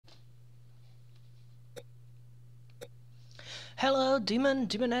Hello,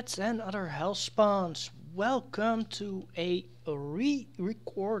 demonettes, and other hell spawns. Welcome to a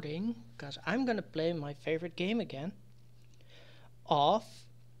re-recording, because I'm gonna play my favorite game again, of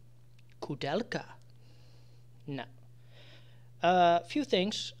Koudelka. Now, a few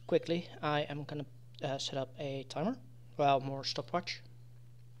things quickly. I am gonna set up a timer. Well, more stopwatch.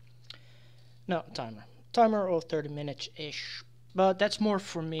 No, timer of 30 minutes-ish. But that's more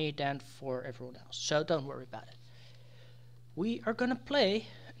for me than for everyone else, so don't worry about it. We are gonna play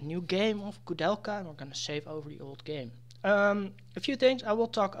a new game of Koudelka and we're gonna save over the old game. A few things. I will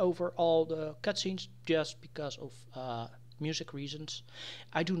talk over all the cutscenes just because of music reasons.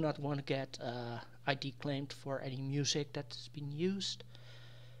 I do not want to get ID claimed for any music that's been used.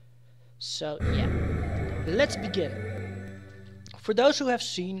 So yeah, let's begin. For those who have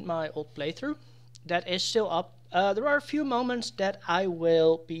seen my old playthrough, that is still up. There are a few moments that I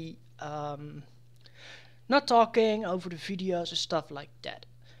will be not talking over the videos and stuff like that.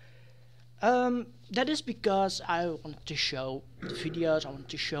 That is because I wanted to show the videos, I wanted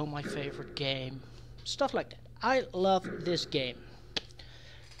to show my favorite game, stuff like that. I love this game.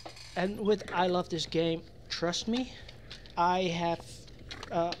 And with I love this game, trust me, I have,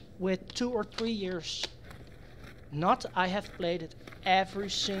 with 2 or 3 years, I have played it every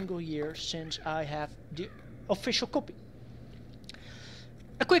single year since I have the official copy.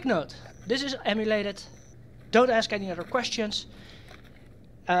 A quick note, this is emulated. Don't ask any other questions.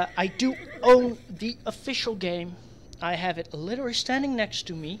 I do own the official game. I have it literally standing next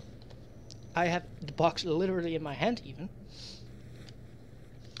to me. I have the box literally in my hand even.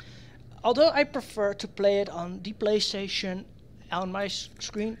 Although I prefer to play it on the PlayStation on my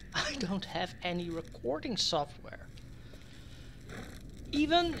screen, I don't have any recording software.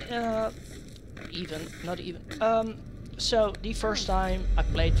 So the first time I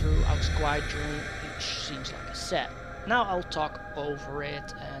played through, I was quiet during each scenes like I said. Now I'll talk over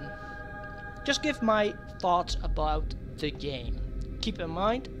it and just give my thoughts about the game. Keep in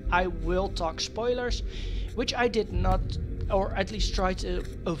mind, I will talk spoilers, which I did not, or at least try to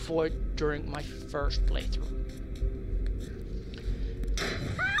avoid during my first playthrough.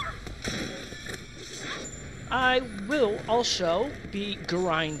 I will also be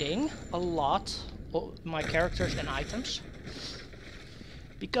grinding a lot of my characters and items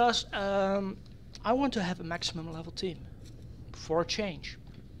because I want to have a maximum level team for a change.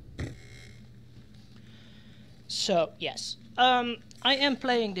 So yes, I am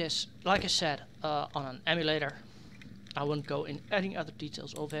playing this, like I said, on an emulator. I won't go in any other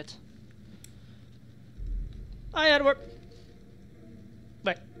details of it. Hi Edward!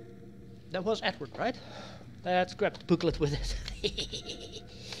 Wait, that was Edward, right? Let's grab the booklet with it.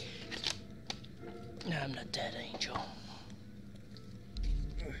 No, I'm not dead, Angel.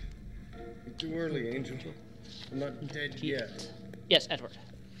 You're too early, Angel. I'm not dead yet. Yes, Edward.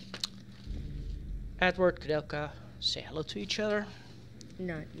 Edward, Koudelka, say hello to each other.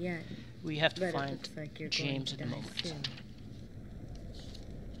 Not yet. We have to But find it looks like you're James going at to the die moment. soon.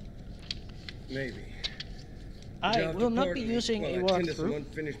 Maybe. I will not be using a walkthrough,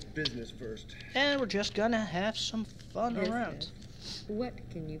 Unfinished business first. and we're just gonna have some fun around. What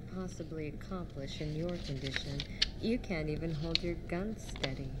can you possibly accomplish in your condition? You can't even hold your gun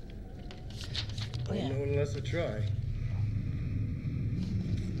steady. Oh, yeah. I know unless I try.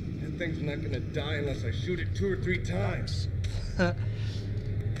 That thing's not gonna die unless I shoot it 2 or 3 times.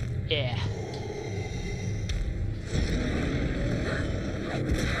 Yeah.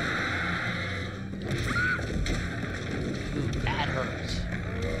 Ooh, that hurts.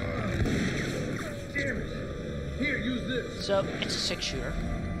 Damn it! Here, use this. So, it's a 6-shooter.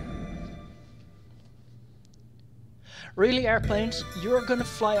 Really, airplanes? You're gonna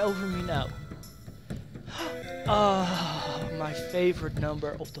fly over me now. Oh, my favorite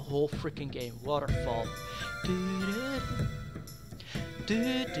number of the whole freaking game, Waterfall.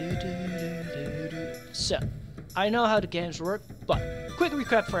 So, I know how the games work, but quick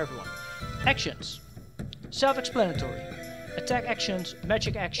recap for everyone. Actions. Self-explanatory. Attack actions,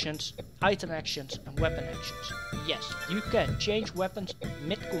 magic actions, item actions, and weapon actions. Yes, you can change weapons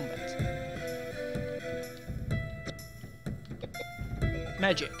mid-combat.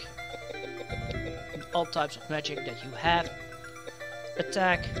 Magic. All types of magic that you have.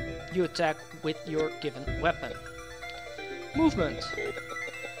 Attack. You attack with your given weapon. Movement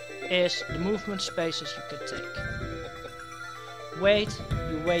is the movement spaces you can take. Wait.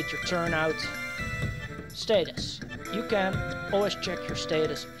 You wait your turn out. Status. You can always check your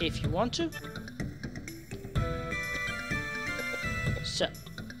status if you want to. So,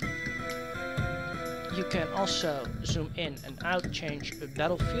 you can also zoom in and out, change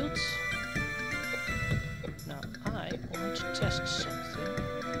battlefields. Now I want to test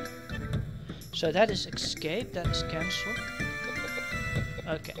So that is escape, that is cancel.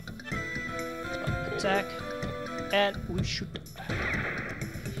 Okay. Attack. And we should...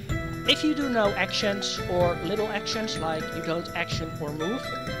 If you do no actions or little actions, like you don't action or move,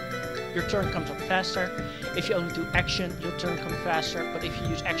 your turn comes up faster. If you only do action, your turn comes faster. But if you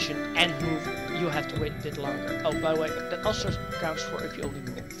use action and move, you have to wait a bit longer. Oh, by the way, that also counts for if you only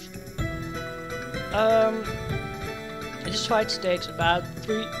move. This fight takes about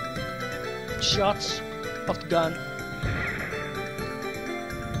 3 shots of the gun,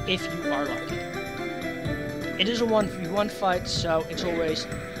 if you are lucky. It is a 1v1 fight, so it's always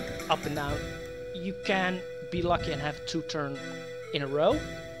up and down. You can be lucky and have 2 turns in a row.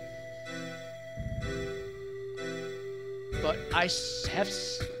 But I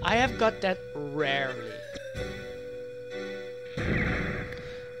have got that rarely.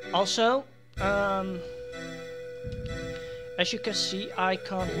 Also, as you can see, I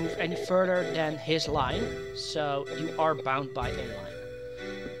can't move any further than his line, so you are bound by a line.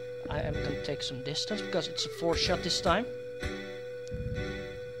 I am going to take some distance because it's a 4-shot this time.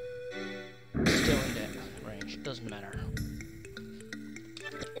 Still in the range, doesn't matter.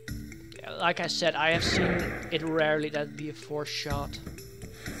 Yeah, like I said, I have seen it rarely that be a 4-shot.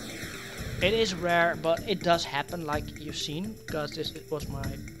 It is rare, but it does happen, like you've seen, because this was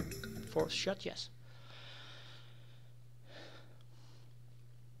my 4th shot, yes.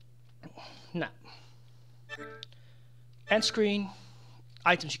 Now, end screen,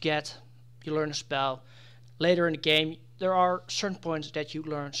 items you get, you learn a spell. Later in the game, there are certain points that you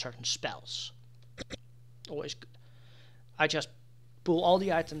learn certain spells. Always good. I just pull all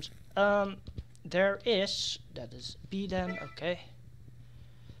the items. There is, that is B then, okay.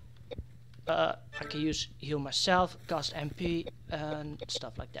 I can use heal myself, cast MP, and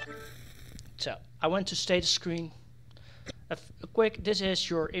stuff like that. So, I went to status screen. A quick, this is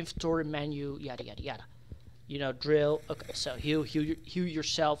your inventory menu, yada yada yada. You know, drill. Okay, so heal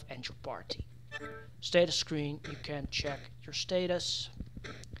yourself and your party. Status screen, you can check your status.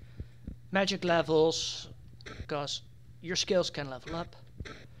 Magic levels, because your skills can level up.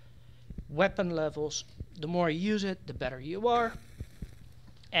 Weapon levels, the more you use it, the better you are.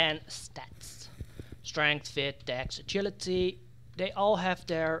 And stats. Strength, fit, dex, agility. They all have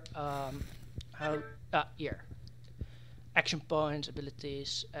their, here. Action points,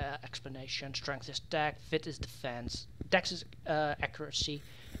 abilities, explanation, strength is attack, fit is defense, dex is accuracy,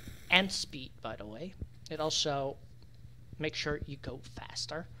 and speed, by the way. It also makes sure you go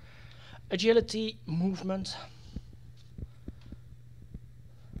faster. Agility, movement.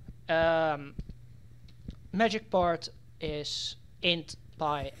 Magic part is int,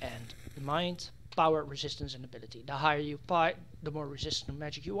 pi, and mind. Power, resistance, and ability. The higher you pi, the more resistant to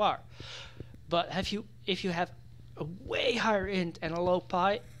magic you are. But if you have a way higher int and a low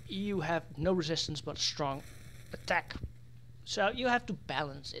pi, you have no resistance but a strong attack. So you have to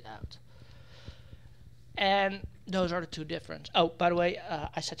balance it out. And those are the 2 difference. Oh, by the way,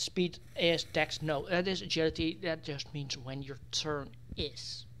 I said speed is dex. No, that is agility. That just means when your turn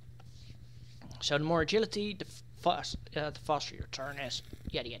is. So the more agility, the faster your turn is.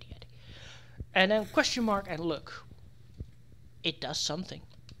 Yada yada yada. And then question mark and look. It does something.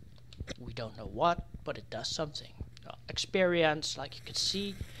 We don't know what, but it does something. Experience, like you can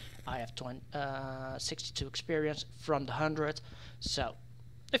see, I have 62 experience from the 100, so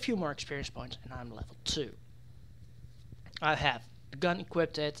a few more experience points and I'm level 2. I have the gun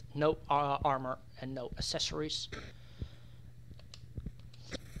equipped, no armor and no accessories.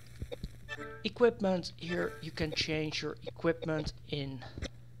 Equipment, here you can change your equipment in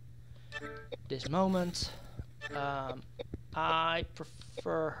this moment. I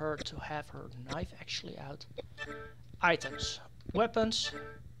prefer her to have her knife actually out. Items. Weapons.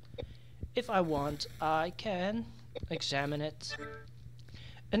 If I want, I can examine it.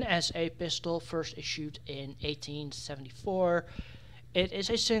 An SA pistol, first issued in 1874. It is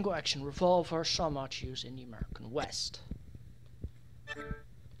a single action revolver, so much used in the American West.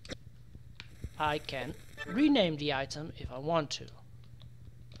 I can rename the item if I want to.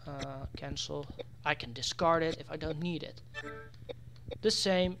 Cancel. I can discard it if I don't need it. The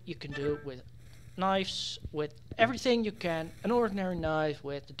same you can do with knives, with everything you can. An ordinary knife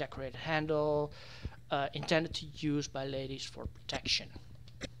with a decorated handle, intended to use by ladies for protection.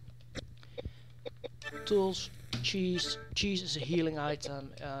 Tools, cheese. Cheese is a healing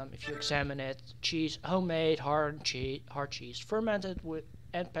item. If you examine it, cheese, homemade, hard cheese, fermented with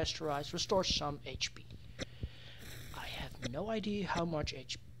and pasteurized, restores some HP. I have no idea how much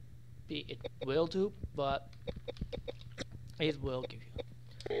HP it will do, but it will give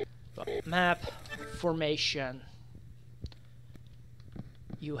you. But map, formation.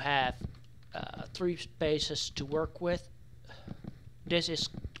 You have 3 spaces to work with. This is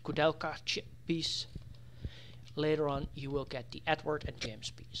Koudelka piece. Later on you will get the Edward and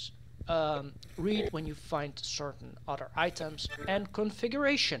James piece. Read when you find certain other items, and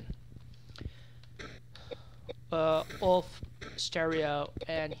configuration of stereo,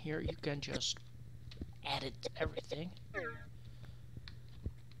 and here you can just edit everything.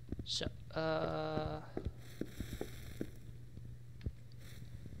 So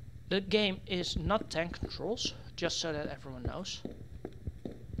the game is not tank controls, just so that everyone knows.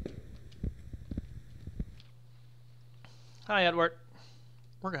 Hi Edward,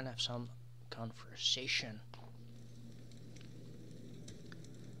 we're gonna have some conversation.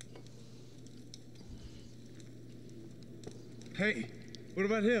 Hey, what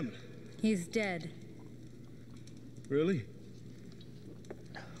about him? He's dead. Really?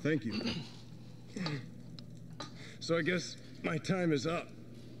 Thank you. So I guess my time is up.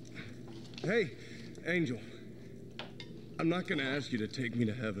 Hey, Angel. I'm not gonna ask you to take me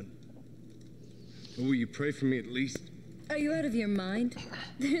to heaven. But will you pray for me at least? Are you out of your mind?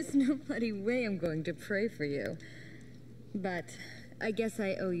 There's no bloody way I'm going to pray for you. But I guess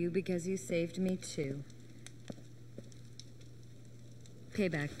I owe you because you saved me too.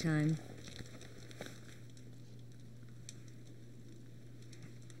 Payback time.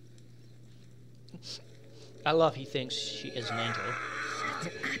 I love he thinks she is an angel.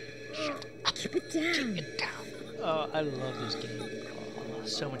 Keep it down. Get down. Oh, I love this game. Oh,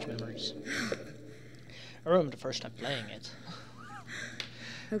 so much memories. I remember the first time playing it.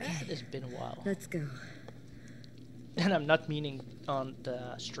 Okay. It's been a while. Let's go. And I'm not meaning on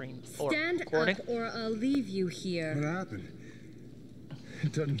the stream or Stand recording. up or I'll leave you What here. happened?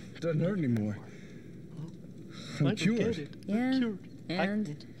 It doesn't hurt anymore. I'm cured. Yeah, Cured.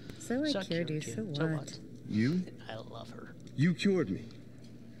 and so I cured you, so So what? what? You? I love her. You cured me.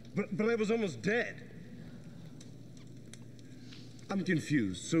 But I was almost dead. I'm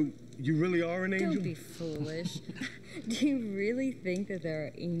confused. So you really are an angel? Don't be foolish. Do you really think that there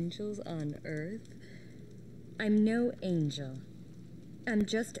are angels on Earth? I'm no angel. I'm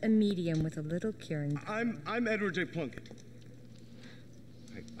just a medium with a little curing. I'm Edward J. Plunkett.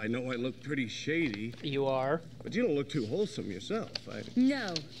 I know I look pretty shady, You are. but you don't look too wholesome yourself.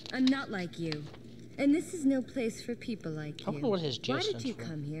 No, I'm not like you. And this is no place for people like I you. wonder what his J Why did stands you for.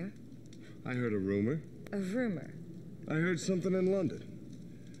 come here? I heard a rumor. A rumor. I heard something in London.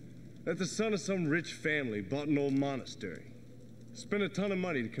 That the son of some rich family bought an old monastery. Spent a ton of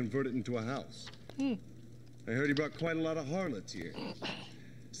money to convert it into a house. I heard he brought quite a lot of harlots here.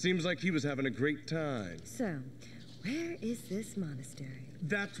 Seems like he was having a great time. So, where is this monastery?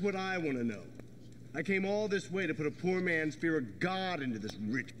 That's what I want to know. I came all this way to put a poor man's fear of God into this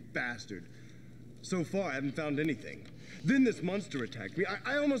rich bastard. So far, I haven't found anything. Then this monster attacked me.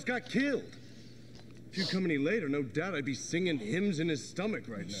 I almost got killed. If you'd come any later, no doubt I'd be singing hymns in his stomach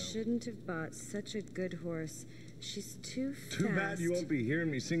right now. Shouldn't have bought such a good horse. She's too fast. Too bad you won't be hearing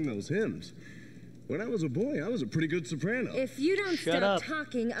me sing those hymns. When I was a boy, I was a pretty good soprano. If you don't Shut stop up.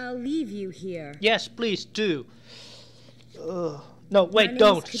 talking, I'll leave you here. Yes, please do. No, My wait, name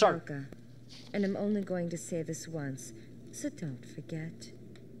don't. is Sorry. Koudelka, and I'm only going to say this once, so don't forget.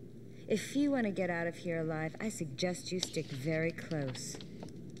 If you want to get out of here alive, I suggest you stick very close.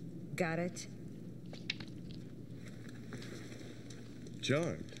 Got it?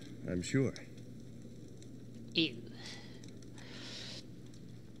 Charmed, I'm sure. Ew.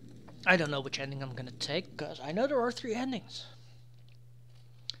 I don't know which ending I'm gonna take, because I know there are 3 endings.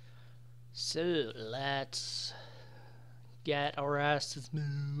 So, let's get our asses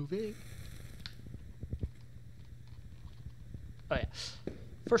moving. Oh yeah.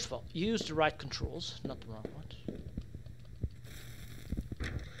 First of all, use the right controls, not the wrong ones.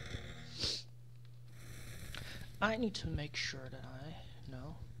 I need to make sure that I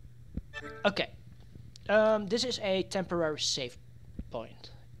know. Okay. This is a temporary save point.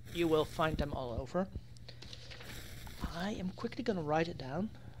 You will find them all over. I am quickly gonna write it down.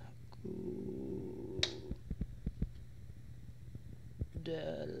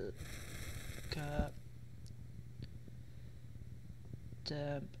 Koudelka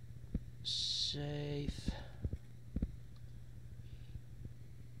temp save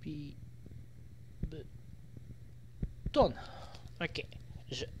be done. Okay.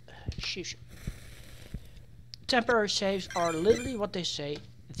 So, sheesh. Temporary saves are literally what they say.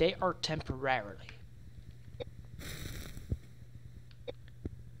 They are temporarily.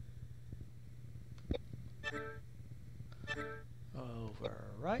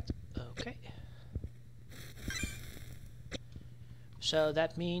 Overwrite. Okay. So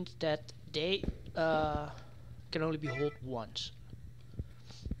that means that they can only be held once.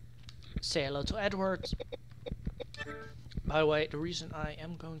 say hello to Edward. By the way, the reason I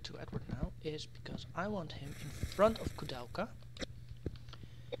am going to Edward now is because I want him in front of Koudelka.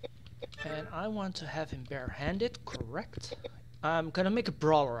 And I want to have him barehanded, correct? I'm gonna make a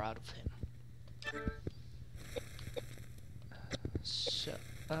brawler out of him. So,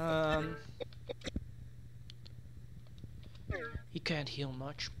 he can't heal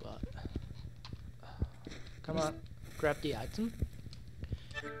much, but come on, grab the item.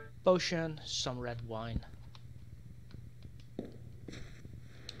 Potion, some red wine.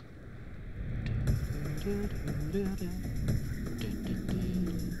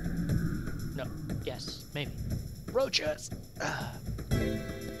 No, yes, maybe. Roaches!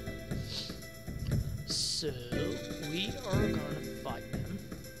 So, we are gonna fight them.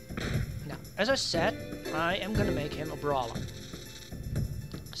 Now, as I said, I am gonna make him a brawler.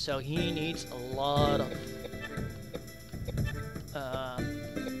 So he needs a lot of...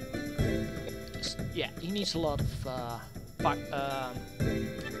 yeah, he needs a lot of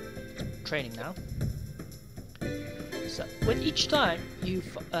training now. So, with each time you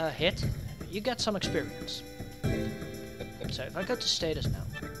hit, you get some experience. So if I go to status now,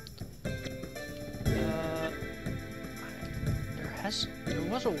 there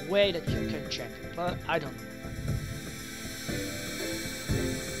was a way that you can check it, but I don't know.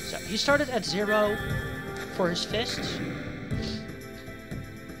 So he started at 0 for his fists.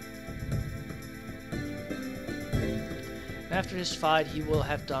 After this fight, he will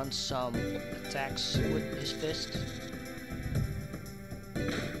have done some attacks with his fists.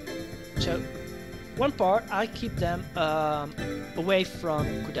 So, one part, I keep them away from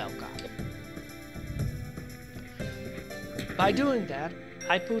Koudelka. By doing that,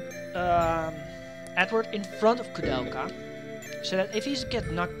 I put Edward in front of Koudelka, so that if he gets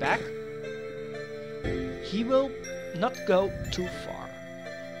knocked back, he will not go too far.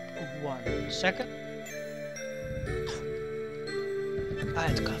 1 second. I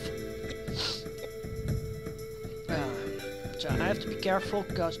had to cough. So I have to be careful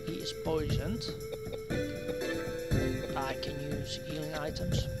because he is poisoned. I can use healing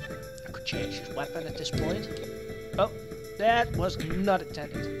items. I could change his weapon at this point. Oh, that was not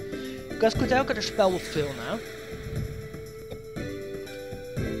intended. Because Koudelka, the spell will fail now.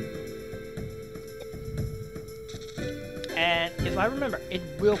 And if I remember, it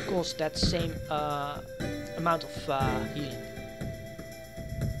will cost that same amount of healing.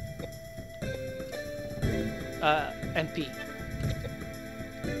 MP.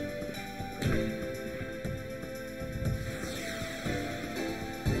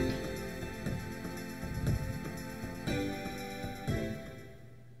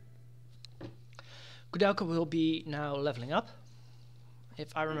 Koudelka will be now leveling up,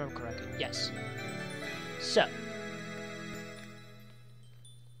 if I remember correctly. Yes. So,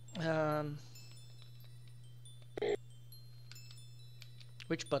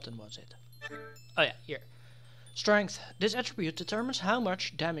 which button was it? Oh yeah, here. Strength. This attribute determines how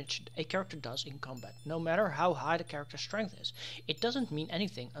much damage a character does in combat, no matter how high the character's strength is. It doesn't mean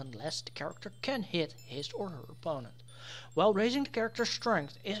anything unless the character can hit his or her opponent. While raising the character's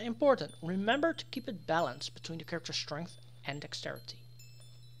strength is important, remember to keep it balanced between the character's strength and dexterity.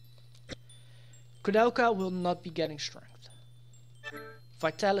 Koudelka will not be getting strength.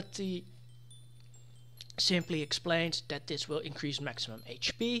 Vitality simply explains that this will increase maximum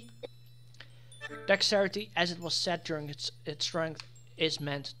HP. Dexterity, as it was set during its strength, is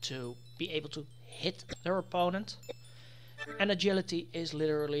meant to be able to hit their opponent. And agility is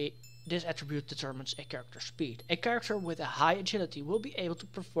literally, this attribute determines a character's speed. A character with a high agility will be able to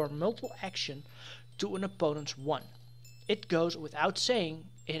perform multiple actions to an opponent's one. It goes without saying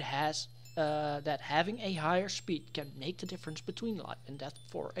it has that having a higher speed can make the difference between life and death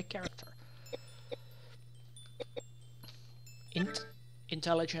for a character.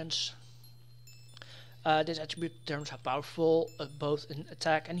 Intelligence. This attribute determines how powerful both an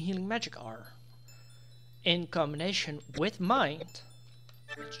attack and healing magic are. In combination with mind,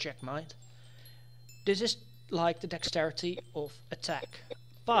 let's check mind. This is like the dexterity of attack.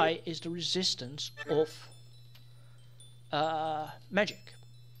 Pi is the resistance of magic.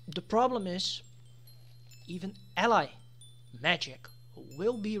 The problem is, even ally magic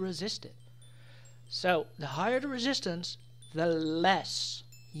will be resisted. So the higher the resistance, the less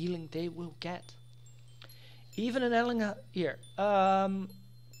healing they will get. Even an ally here,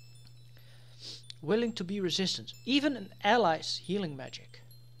 willing to be resistant. Even an ally's healing magic.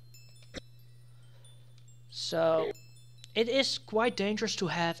 So it is quite dangerous to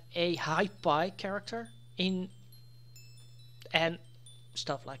have a high pi character in and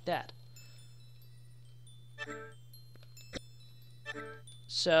stuff like that.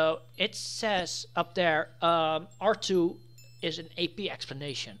 So it says up there, R2 is an AP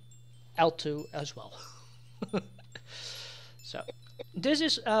explanation, L2 as well. So this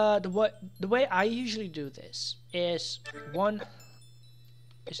is the way I usually do this is one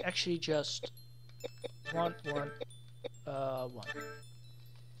is actually just 1 1 1.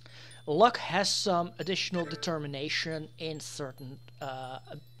 Luck has some additional determination in certain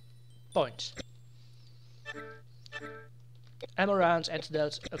points. Ammo rounds,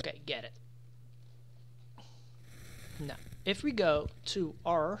 antidotes, okay, get it. Now, if we go to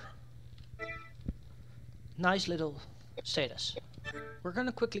our nice little status, we're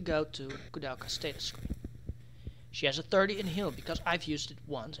gonna quickly go to Koudelka's status screen. She has a 30 in heal because I've used it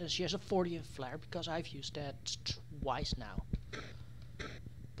once, and she has a 40 in flare because I've used that twice now.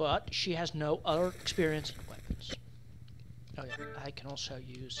 But she has no other experience in weapons. Oh yeah, I can also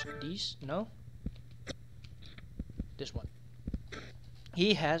use these, no? This one.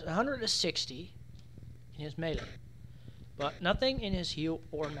 He has 160 in his melee, but nothing in his heal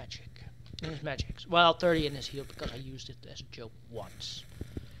or magic. In his magics. Well, 30 in his heal because I used it as a joke once.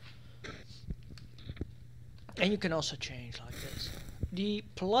 And you can also change like this. The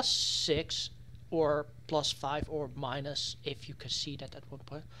 +6 or +5 or minus, if you can see that at one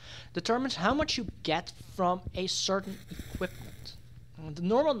point, determines how much you get from a certain equipment. The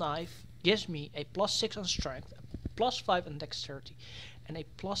normal knife gives me a +6 on strength, a +5 on dexterity, and a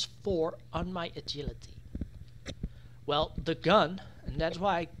 +4 on my agility. Well, the gun, and that's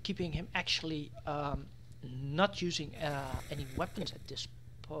why I'm keeping him actually not using any weapons at this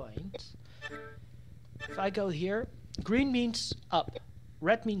point. If I go here, green means up,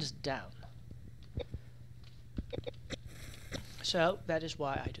 red means down. So that is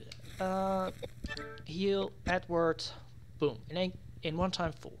why I do that. Heal, Edward, boom, in one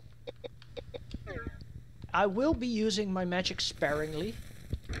time full. I will be using my magic sparingly.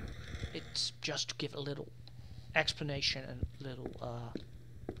 It's just to give a little explanation and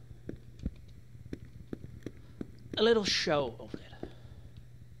a little show of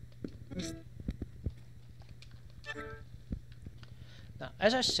it. Now,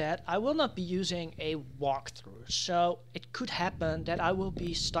 as I said, I will not be using a walkthrough, so it could happen that I will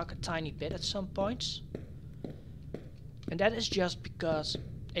be stuck a tiny bit at some points. And that is just because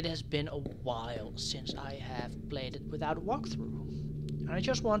it has been a while since I have played it without a walkthrough. And I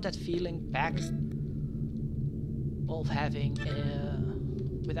just want that feeling back of having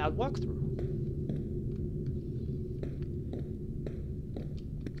without walkthrough.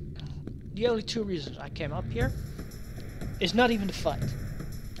 The only two reasons I came up here is not even the fight,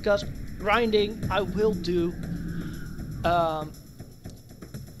 because grinding I will do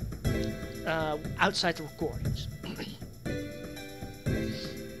outside the recordings.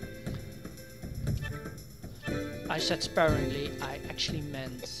 I said sparingly, I actually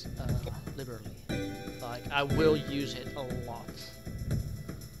meant liberally. Like, I will use it a lot.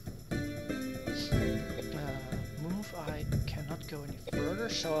 Move, I cannot go any further,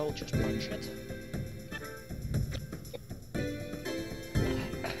 so I will just punch it.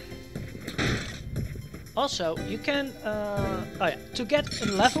 Also, you can, oh yeah, to get a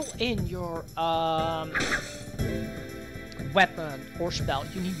level in your weapon or spell,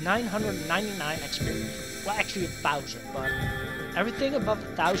 you need 999 experience. Well, actually 1,000, but everything above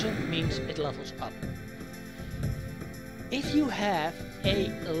 1,000 means it levels up. If you have a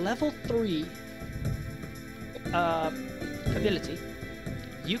level 3 ability,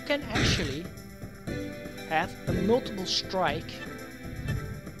 you can actually have a multiple strike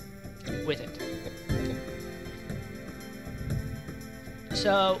with it.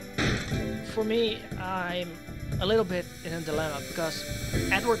 So, for me, I'm a little bit in a dilemma because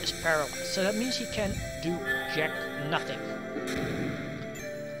Edward is paralyzed, so that means he can do jack nothing.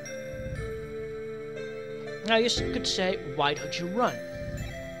 Now you could say, why don't you run?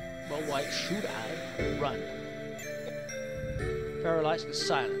 Well, why should I run? Paralyzed and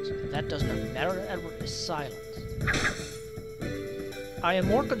silent. That does not matter that Edward is silent. I am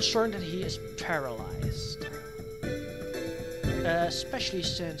more concerned that he is paralyzed. Especially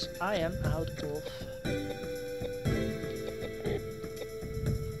since I am out of...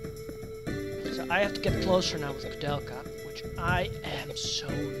 So I have to get closer now with Koudelka, which I am so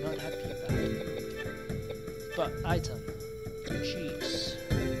not happy about. But item. Cheese.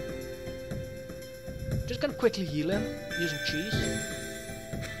 Just gonna quickly heal him using cheese.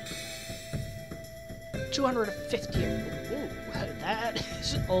 250. Ooh, that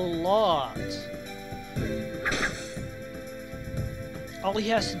is a lot. All he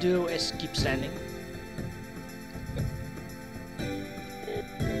has to do is keep standing.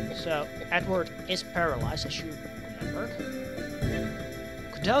 So, Edward is paralyzed, as you remembered.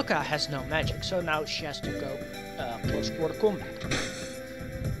 Koudelka has no magic, so now she has to go close quarter combat.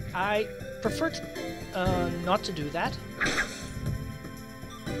 I prefer not to do that,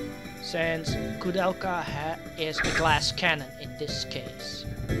 since Koudelka is a glass cannon in this case.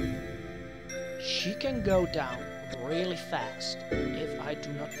 She can go down really fast if I do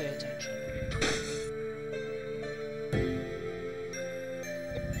not pay attention.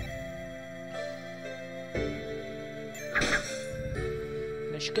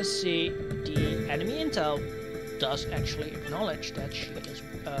 And as you can see, the enemy intel does actually acknowledge that she is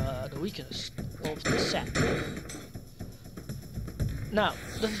the weakest of the set. Now,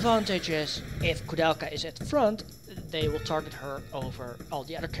 the advantage is, if Koudelka is at the front, they will target her over all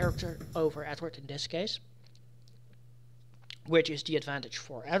the other characters, over Edward in this case. Which is the advantage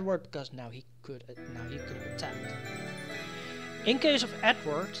for Edward, because now he could attack. In case of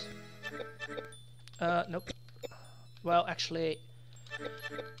Edward, nope. Well, actually,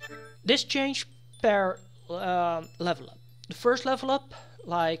 this changed per level up. The first level up,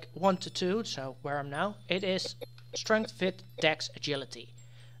 like 1 to 2, so where I'm now, it is Strength, Fit, Dex, Agility.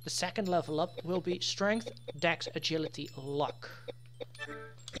 The second level up will be Strength, Dex, Agility, Luck.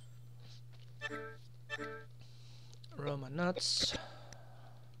 Roma nuts.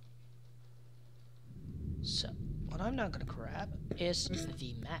 So, what I'm now gonna grab is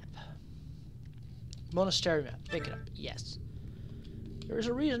the map. Monastery map. Pick it up. Yes. There is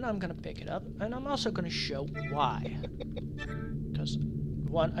a reason I'm gonna pick it up, and I'm also gonna show why. Because,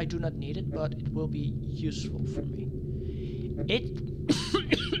 one, I do not need it, but it will be useful for me.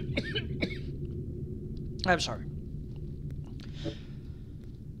 I'm sorry.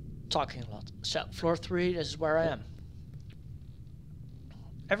 Talking a lot. So, floor 3, this is where I am.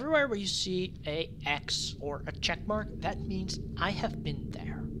 Everywhere where you see a X or a check mark, that means I have been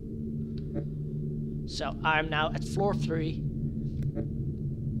there. So I'm now at floor 3,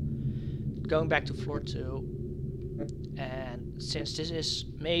 going back to floor 2, and since this is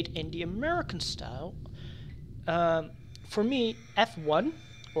made in the American style, for me F1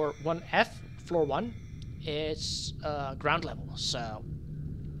 or 1F, floor 1, is ground level, so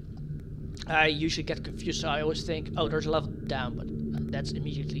I usually get confused, so I always think, oh, there's a level down, but that's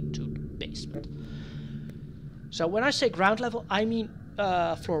immediately to the basement. So when I say ground level, I mean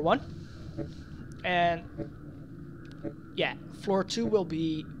floor 1. And yeah, floor 2 will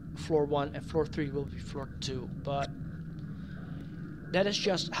be floor 1 and floor 3 will be floor 2. But that is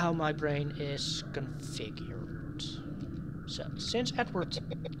just how my brain is configured. So since Edward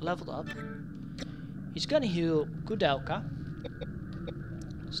leveled up, he's gonna heal Koudelka.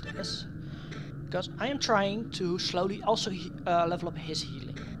 What's this? Because I am trying to slowly also level up his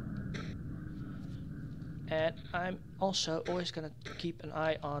healing. And I'm also always gonna keep an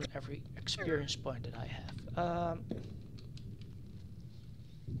eye on every experience point that I have.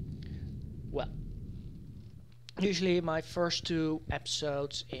 Well, usually my first 2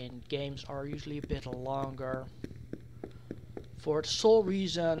 episodes in games are usually a bit longer. For the sole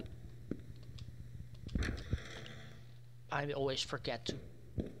reason I always forget to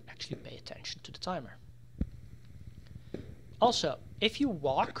actually pay attention to the timer. Also, if you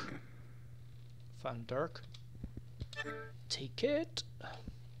walk, Van Dirk, take it.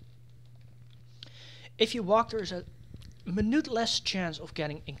 If you walk, there's a minute less chance of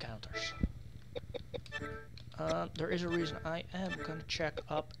getting encounters. There is a reason I am gonna check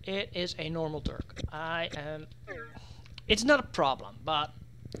up. It is a normal Dirk. It's not a problem, but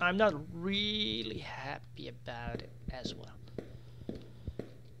I'm not really happy about it as well.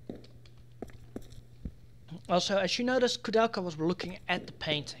 Also, as you noticed, Koudelka was looking at the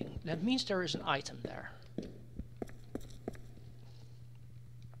painting. That means there is an item there.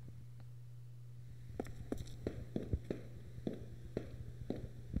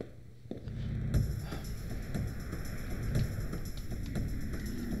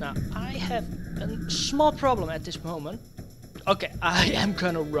 Now, I have a small problem at this moment. Okay, I am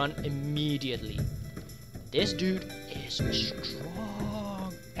gonna run immediately. This dude is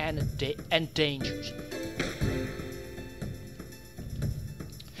strong and dangerous.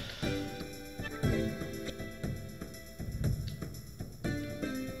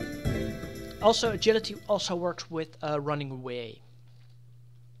 Also, agility also works with running away.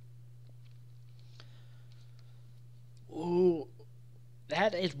 Ooh,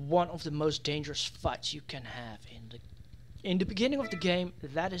 that is one of the most dangerous fights you can have in the beginning of the game.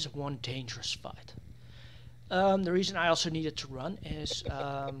 That is one dangerous fight. The reason I also needed to run is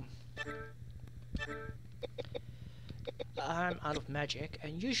I'm out of magic,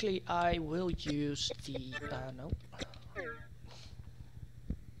 and usually I will use the no.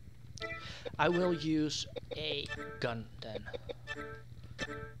 I will use a gun then.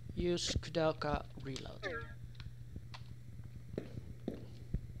 Use Koudelka reload.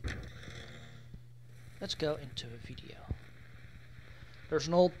 Let's go into a video. There's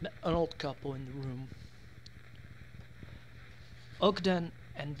an old couple in the room. Ogden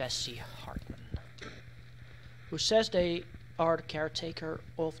and Bessie Hartman, who says they are the caretaker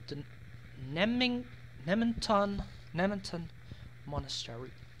of the Nementon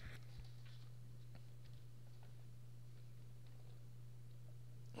Monastery.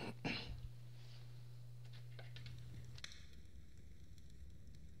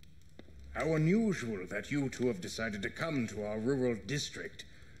 How unusual that you two have decided to come to our rural district.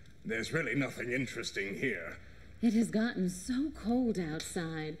 There's really nothing interesting here. It has gotten so cold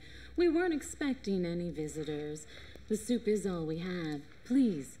outside. We weren't expecting any visitors. The soup is all we have.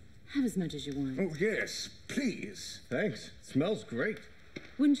 Please, have as much as you want. Oh, yes, please. Thanks. Smells great.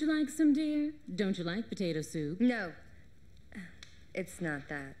 Wouldn't you like some, dear? Don't you like potato soup? No. It's not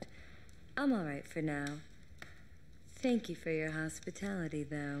that. I'm all right for now. Thank you for your hospitality,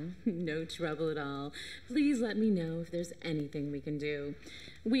 though. No trouble at all. Please let me know if there's anything we can do.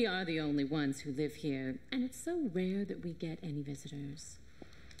 We are the only ones who live here, and it's so rare that we get any visitors.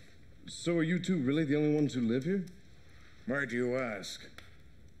 So are you two really the only ones who live here? Why do you ask?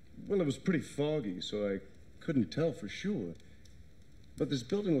 Well, it was pretty foggy, so I couldn't tell for sure. But this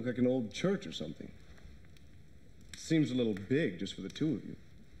building looked like an old church or something. It seems a little big just for the two of you.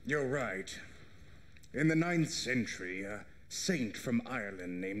 You're right. In the 9th century, a saint from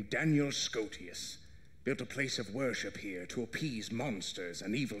Ireland named Daniel Scotius built a place of worship here to appease monsters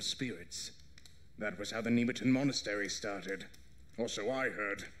and evil spirits. That was how the Nementon Monastery started. Or so I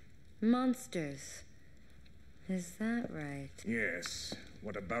heard. Monsters. Is that right? Yes.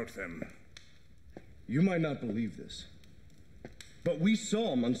 What about them? You might not believe this, but we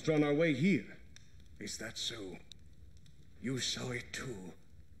saw a monster on our way here. Is that so? You saw it too?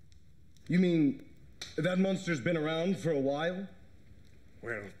 You mean that monster's been around for a while?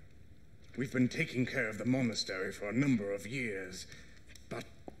 Well, we've been taking care of the monastery for a number of years, but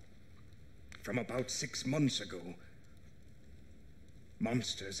from about 6 months ago,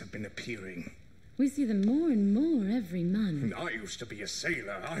 monsters have been appearing. We see them more and more every month. I used to be a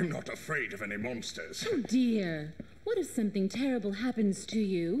sailor. I'm not afraid of any monsters. Oh, dear. What if something terrible happens to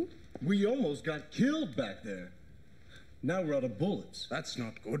you? We almost got killed back there. Now we're out of bullets. That's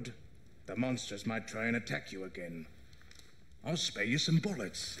not good. The monsters might try and attack you again. I'll spare you some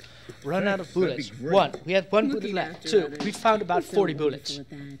bullets. Run out of Thanks, that'd bullets. be great. 1. We had 1 bullet Looking left. after 2. others. We found about So 40 wonderful bullets. at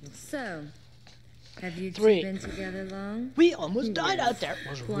that. So, have you two 3. been together long? We almost died Yes, out there. It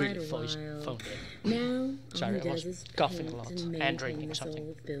was quite really a while. phoned in. Now, Sorry, all he I was does is coughing a paint lot and and maintain drinking this something.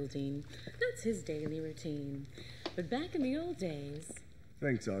 old building. That's his daily routine. But back in the old days,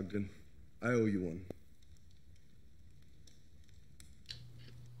 Thanks, Ogden. I owe you one.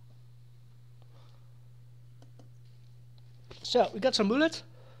 So, we got some bullets.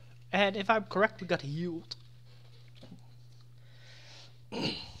 And if I'm correct, we got healed.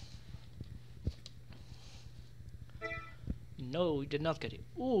 No, we did not get it.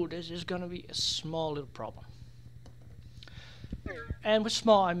 Ooh, this is gonna be a small little problem. And with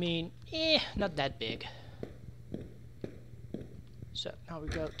small, I mean, not that big. So, now we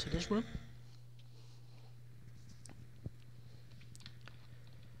go to this room.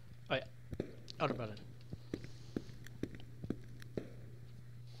 Oh yeah, other button.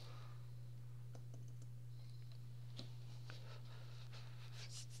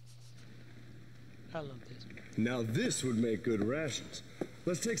 I love this. Now this would make good rations.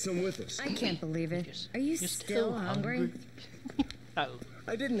 Let's take some with us. I can't believe it. Yes. Are you You're still hungry? Oh,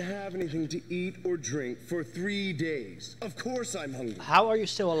 I didn't have anything to eat or drink for 3 days. Of course I'm hungry. how are you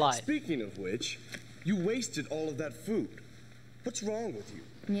still alive? Speaking of which, you wasted all of that food. What's wrong with you?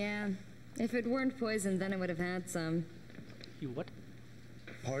 Yeah. If it weren't poisoned, then I would have had some. You what?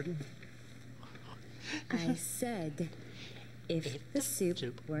 Pardon? I said, if the soup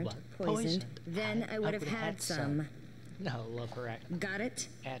weren't poisoned, then I would have had some. No, love her Got it?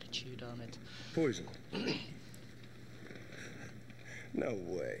 attitude on it. Poison. No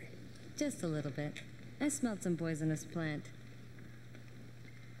way. Just a little bit. I smelled some poisonous plant.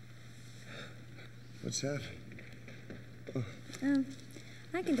 What's happened? Oh,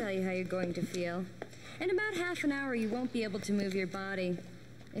 I can tell you how you're going to feel. In about half an hour, you won't be able to move your body.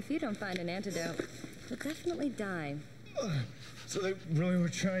 If you don't find an antidote, you'll definitely die. So they really were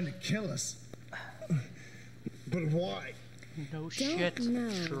trying to kill us. But why? No shit, know.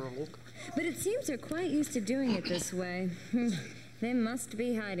 Sherlock. But it seems they're quite used to doing it this way. They must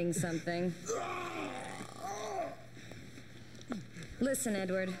be hiding something. Listen,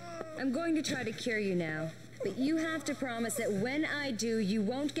 Edward. I'm going to try to cure you now. But you have to promise that when I do, you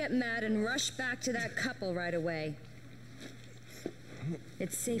won't get mad and rush back to that couple right away.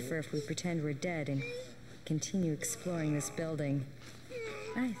 It's safer if we pretend we're dead and continue exploring this building.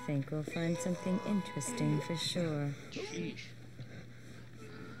 I think we'll find something interesting for sure. Sheesh.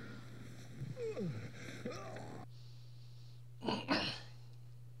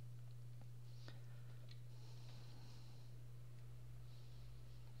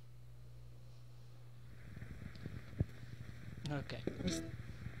 Okay.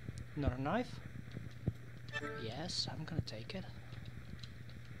 Another knife? Yes, I'm gonna take it.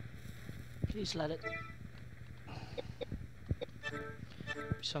 Please let it be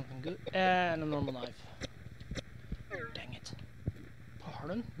something good. And a normal knife. Dang it.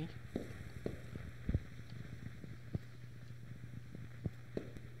 Pardon me.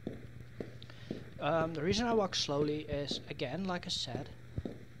 The reason I walk slowly is, again, like I said,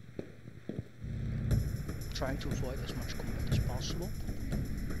 trying to avoid as much combat as possible.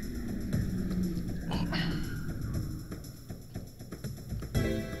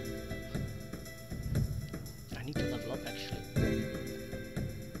 I need to level up actually.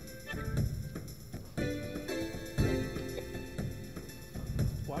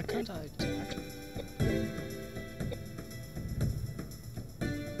 Why can't I attack?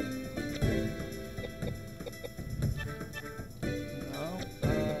 No,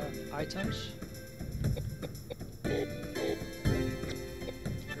 items.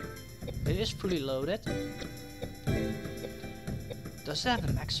 It is fully loaded. Does it have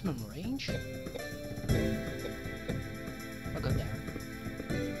a maximum range? I'll go there.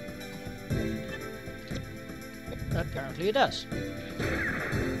 Apparently it does.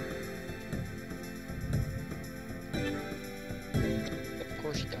 Of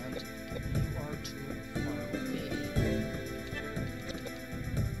course you can't. You are too far away.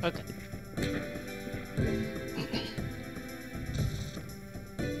 Okay.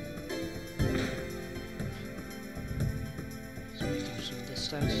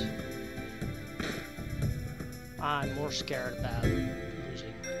 I'm more scared about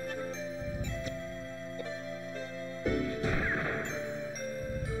losing.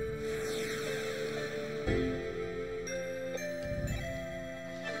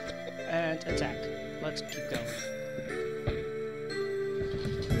 And attack. Let's keep going.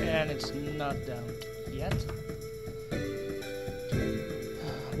 And it's not down yet.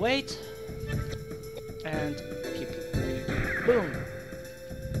 Wait. And keep. Boom.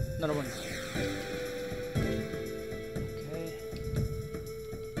 Another one.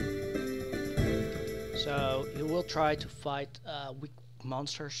 So you will try to fight weak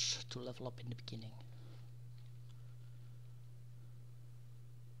monsters to level up in the beginning.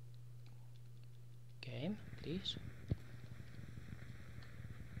 Game, please.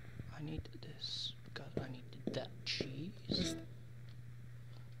 I need this because I need that cheese.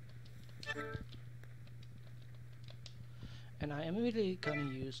 And I am immediately gonna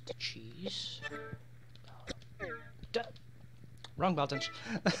use the cheese. Wrong buttons.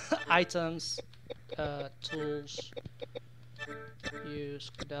 Items. Tools,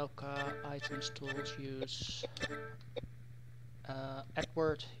 use Koudelka, items, tools, use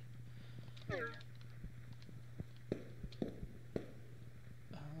Edward.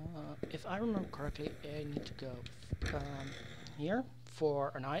 If I remember correctly, I need to go here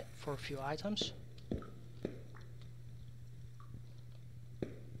for a few items.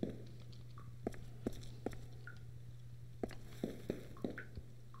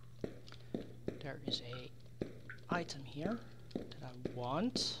 There is a item here that I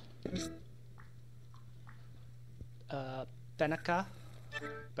want. Benaka.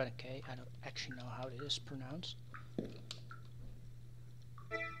 Benake, I don't actually know how it is pronounced.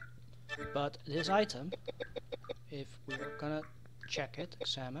 But this item, if we're gonna check it,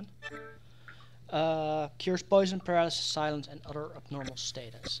 examine, cures poison, paralysis, silence, and other abnormal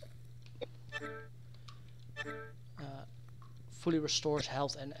status. Fully restores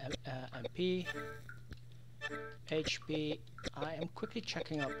health and MP, HP. I am quickly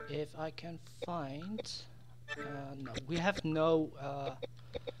checking up if I can find. No, we have no.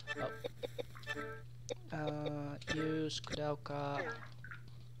 Use Koudelka.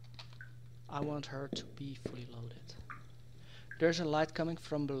 I want her to be fully loaded. There's a light coming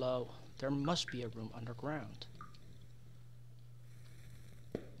from below. There must be a room underground.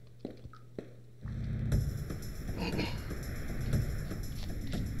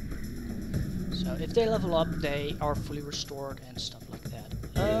 So if they level up, they are fully restored and stuff like that.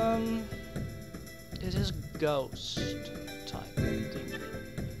 This is ghost type thing.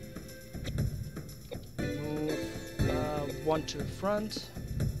 Move one to the front.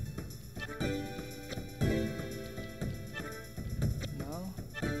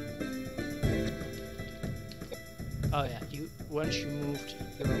 Oh yeah, once you moved,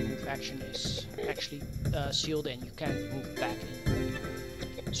 your move action is actually sealed in. You can't move back.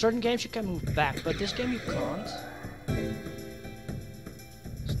 In certain games you can move back, but this game you can't.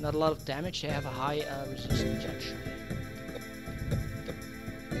 It's not a lot of damage. They have a high resistance actually.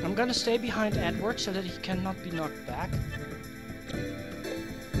 I'm gonna stay behind Edward so that he cannot be knocked back.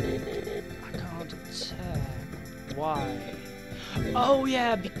 I can't attack. Why? Oh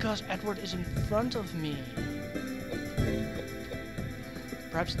yeah, because Edward is in front of me.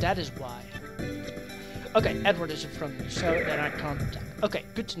 Perhaps that is why. Okay, Edward is in front of me, so then I can't attack. Okay,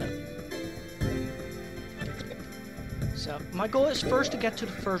 good to know. So, my goal is first to get to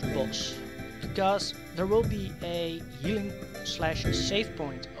the first boss, because there will be a healing / save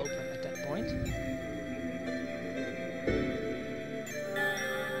point open at that point.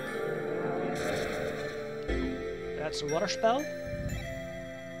 That's a water spell.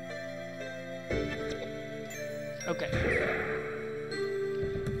 Okay.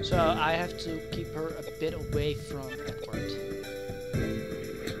 So I have to keep her a bit away from Edward.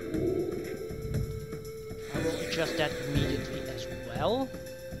 I will adjust that immediately as well.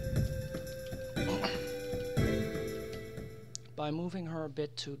 By moving her a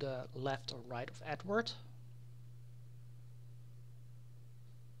bit to the left or right of Edward.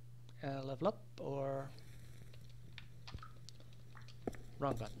 Level up or...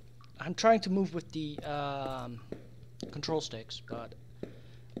 Wrong button. I'm trying to move with the control sticks, but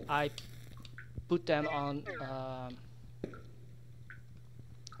I put them on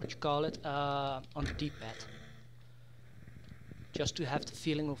what you call it, on the D-pad, just to have the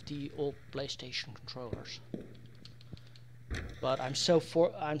feeling of the old PlayStation controllers. But I'm so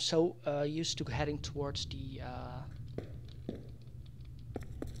used to heading towards the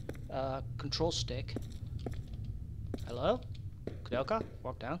control stick. Hello, Koudelka,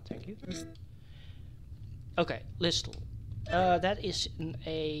 walk down. Thank you. Okay, Listle. That is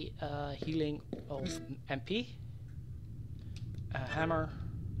a healing of MP. A hammer.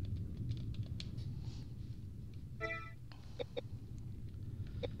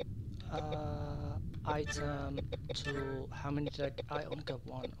 Item, tool. How many did I only got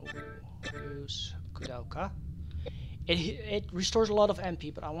one? Ooh, use Koudelka. It restores a lot of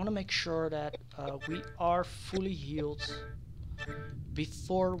MP, but I want to make sure that we are fully healed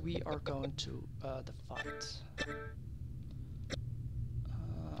before we are going to the fight.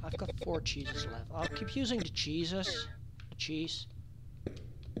 I've got 4 cheeses left. I'll keep using the cheeses. The cheese.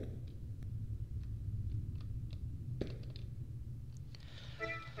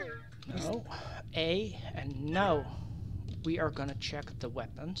 No. A. And now we are gonna check the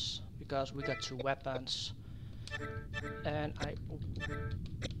weapons. Because we got 2 weapons. And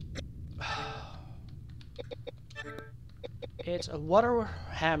it's a water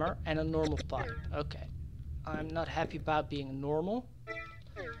hammer and a normal pipe. Okay. I'm not happy about being normal.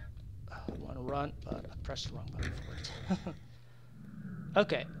 I want to run, but I pressed the wrong button for it.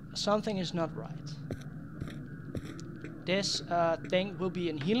 Okay, something is not right. This thing will be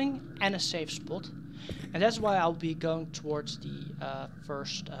in healing and a safe spot, and that's why I'll be going towards the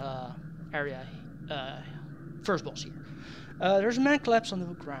first area, first boss here. There's a man collapsed on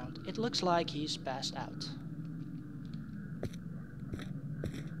the ground. It looks like he's passed out.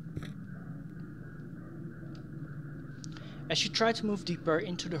 As you try to move deeper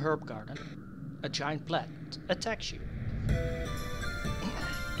into the herb garden, a giant plant attacks you.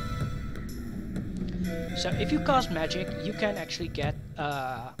 So if you cast magic, you can actually get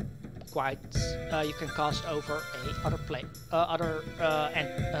you can cast over other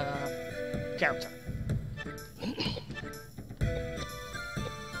character.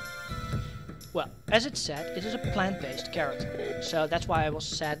 Well, as it said, it is a plant-based character, so that's why I was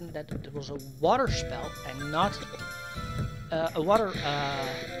saddened that it was a water spell and not a water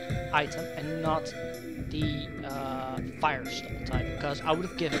item and not the fire spell type, because I would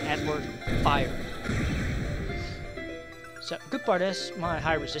have given Edward fire. So, good part is my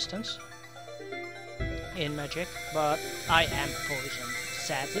high resistance in magic, but I am poisoned,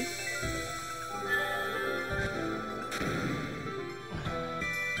 sadly.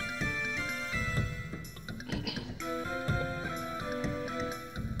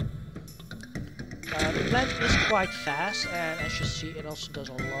 The plant is quite fast, and as you see, it also does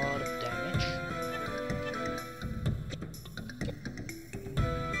a lot of damage.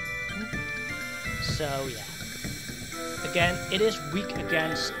 So yeah. Again, it is weak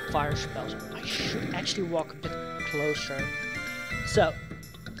against fire spells. I should actually walk a bit closer. So,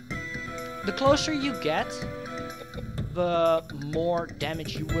 the closer you get, the more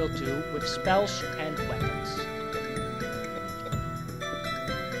damage you will do with spells and weapons.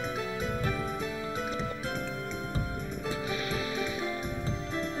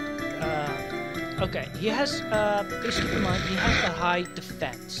 Okay, he has, please keep in mind, he has a high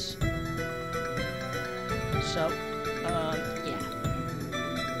defense. So, yeah.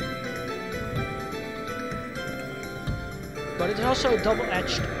 But it's also a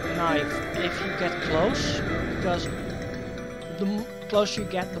double-edged knife if you get close, because the closer you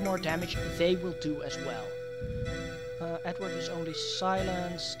get, the more damage they will do as well. Edward is only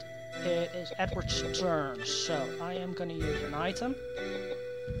silenced. It is Edward's turn, so I am gonna use an item.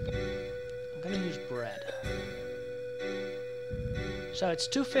 I'm gonna use bread. So it's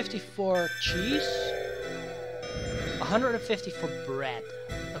 250 for cheese, 150 for bread.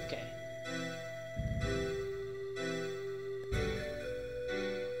 Okay.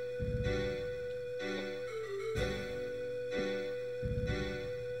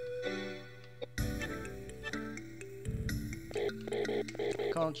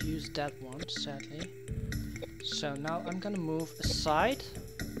 Can't use that one, sadly. So now I'm gonna move aside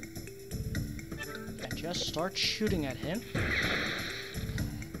and just start shooting at him.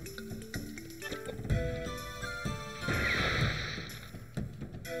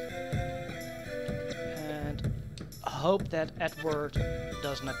 And hope that Edward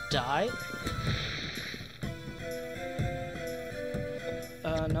does not die.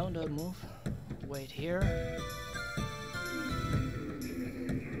 No, don't move. Wait here.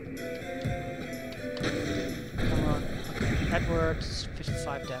 Edward,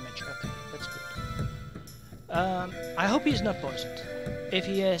 55 damage. Okay, that's good. I hope he's not poisoned. If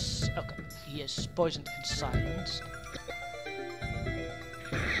he is, okay, he is poisoned and silenced.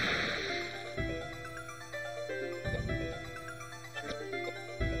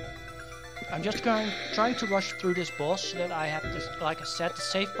 I'm just trying to rush through this boss so that I have this, like I said, the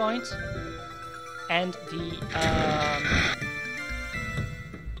save point and the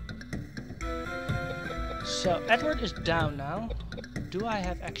So Edward is down now. Do I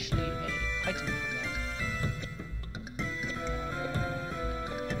have actually an item for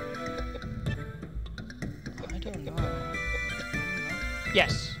that? I don't know.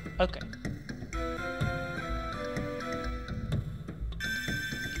 Yes. Okay.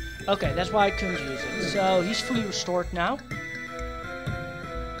 Okay, that's why I couldn't use it. So he's fully restored now.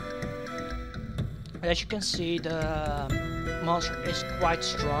 As you can see, the monster is quite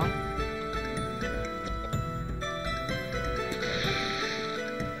strong.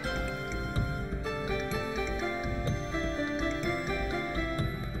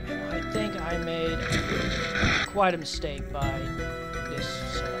 I made quite a mistake by this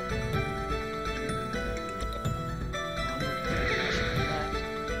setup.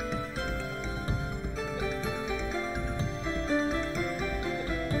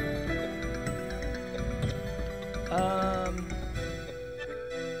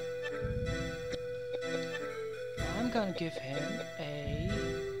 I'm gonna give him a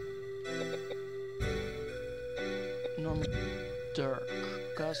normal dirk,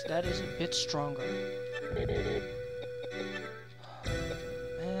 because that is a bit stronger.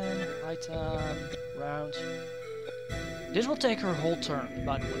 And item, round. This will take her whole turn,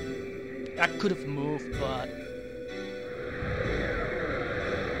 by the way. I could have moved, but...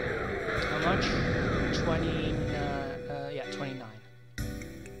 How much? 20... yeah, 29.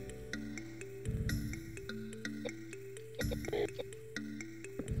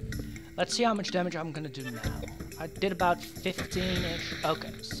 Let's see how much damage I'm gonna do now. I did about 15-ish.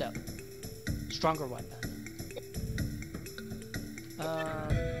 Okay, so stronger weapon.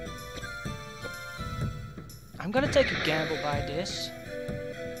 I'm gonna take a gamble by this.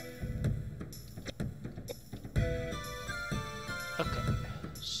 Okay,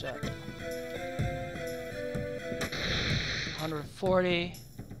 so 140.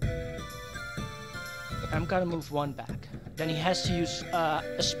 I'm gonna move one back. Then he has to use a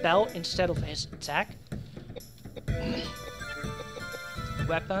spell instead of his attack.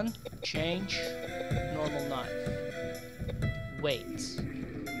 Weapon, change, normal knife. Wait.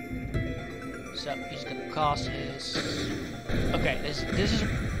 So he's gonna cast his... Okay, this is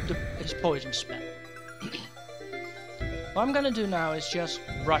his poison spell. What I'm gonna do now is just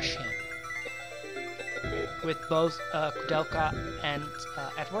rush him. With both Koudelka and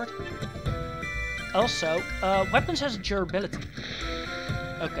Edward. Also, weapons has durability.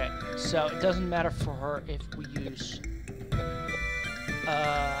 Okay, so it doesn't matter for her if we use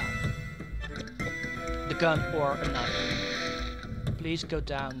the gun or a knife. Please go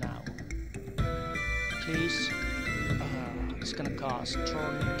down now. Please. It's gonna cause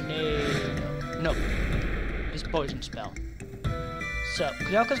tornado. No, his poison spell. So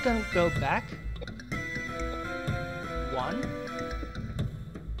Koudelka's gonna go back. 1.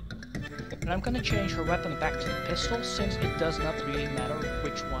 And I'm gonna change her weapon back to the pistol, since it does not really matter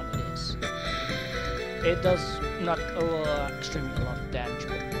which one it is. It does not extremely a lot of damage,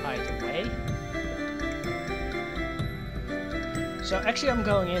 but either way. So actually I'm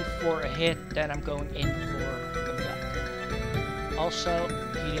going in for a hit, then I'm going in for a back. Also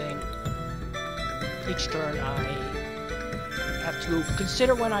healing. Each turn I have to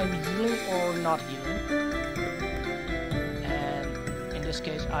consider when I'm healing or not healing. And in this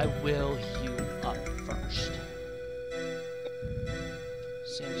case I will heal up first.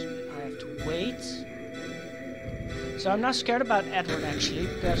 Since I have to wait. So I'm not scared about Edward actually,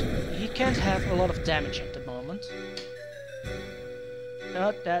 because he can't have a lot of damage at the moment.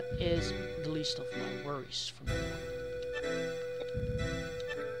 But that is the least of my worries for now.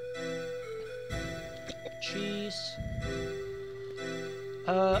 Jeez.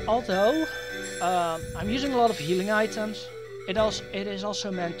 Although I'm using a lot of healing items, it is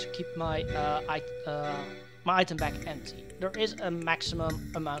also meant to keep my my item bank empty. There is a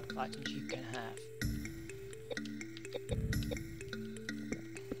maximum amount of items you can have.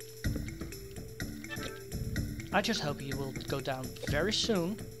 I just hope he will go down very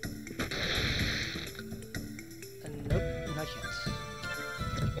soon. And nope, not yet.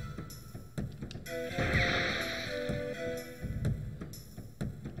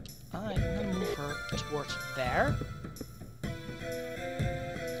 I'm gonna move her towards there.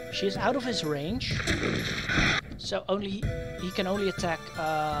 She is out of his range, so he can only attack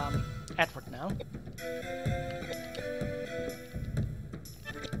Edward now.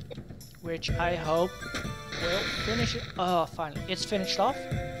 Which I hope will finish it. Oh, finally, it's finished off.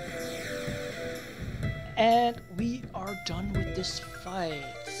 And we are done with this fight.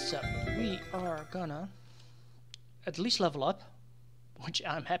 So we are gonna at least level up, which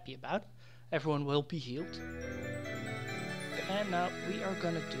I'm happy about. Everyone will be healed. And now we are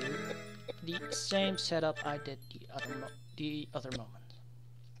gonna do the same setup I did the other moment.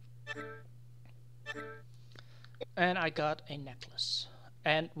 And I got a necklace.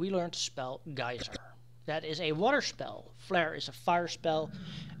 And we learned to spell Geyser. That is a water spell. Flare is a fire spell.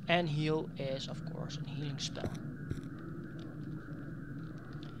 And heal is, of course, a healing spell.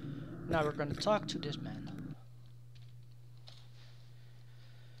 Now we're going to talk to this man.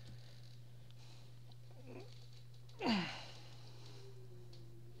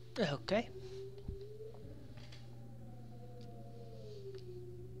 Okay.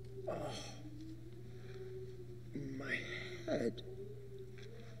 Oh, my head.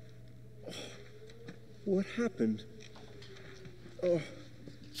 Oh, what happened? Oh,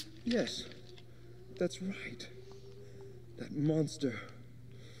 yes, that's right. That monster.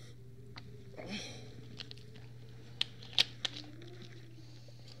 Oh.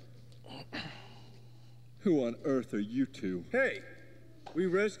 Who on earth are you two? Hey, we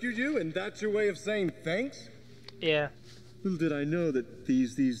rescued you, and that's your way of saying thanks? Yeah. Little did I know that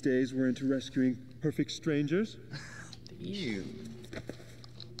these days were into rescuing perfect strangers. You.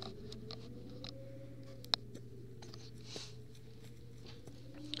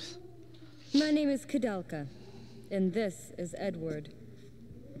 My name is Koudelka, and this is Edward.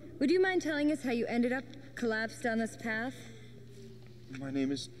 Would you mind telling us how you ended up collapsed on this path? My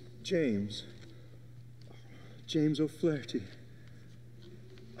name is James. James O'Flaherty.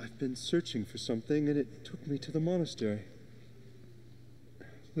 I've been searching for something, and it took me to the monastery.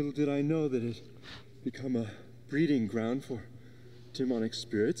 Little did I know that it had become a breeding ground for demonic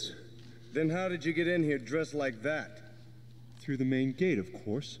spirits. Then how did you get in here dressed like that? Through the main gate, of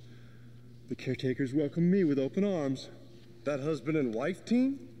course. The caretakers welcomed me with open arms. That husband and wife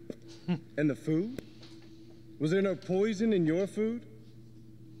team? And the food? Was there no poison in your food?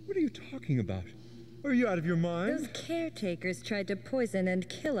 What are you talking about? Are you out of your mind? Those caretakers tried to poison and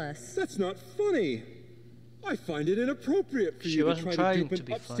kill us. That's not funny. I find it inappropriate for you to try to dupe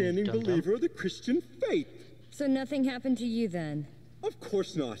an upstanding believer of the Christian faith. So nothing happened to you then? Of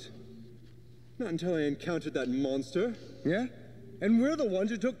course not. Not until I encountered that monster. Yeah? And we're the ones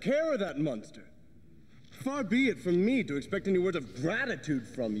who took care of that monster. Far be it from me to expect any words of gratitude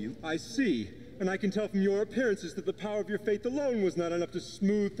from you. I see. And I can tell from your appearances that the power of your faith alone was not enough to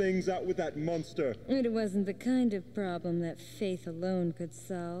smooth things out with that monster. It wasn't the kind of problem that faith alone could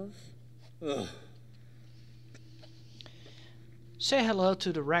solve. Ugh. Say hello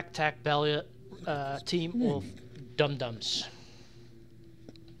to the ragtag team of dum-dums.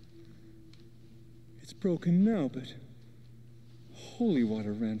 It's broken now, but holy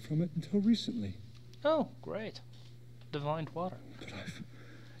water ran from it until recently. Oh, great. Divine water. But I've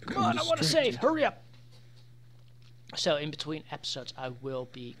Come on, I want to save. Hurry up. So in between episodes, I will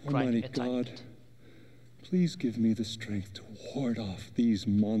be grinding Almighty a tiny God, bit. please give me the strength to ward off these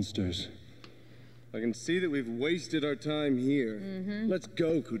monsters. I can see that we've wasted our time here. Let's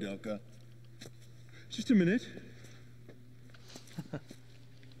go, Koudelka. Just a minute.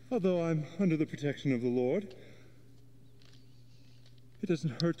 Although I'm under the protection of the Lord, it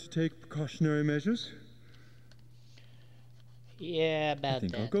doesn't hurt to take precautionary measures. Yeah, about I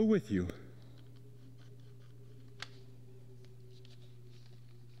think that. I'll go with you.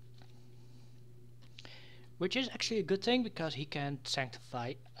 Which is actually a good thing, because he can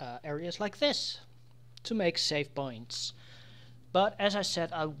sanctify areas like this to make save points. But as I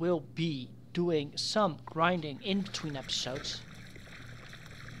said, I will be doing some grinding in between episodes.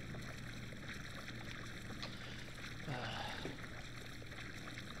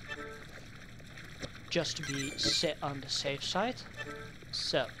 Just to be set on the safe side.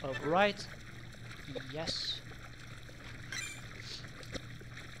 So, override. Yes.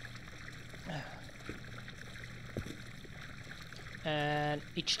 And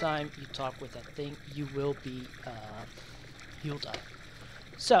each time you talk with that thing, you will be healed up.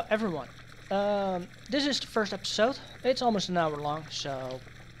 So, everyone, this is the first episode. It's almost an hour long, so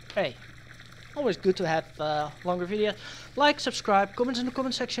hey, always good to have longer videos. Like, subscribe, comments in the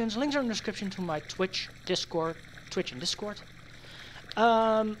comment sections. Links are in the description to my Twitch and Discord.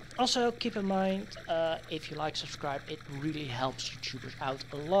 Also, keep in mind, if you like, subscribe, it really helps YouTubers out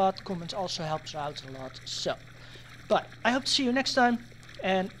a lot. Comments also helps out a lot. So, but I hope to see you next time,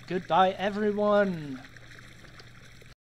 and goodbye, everyone.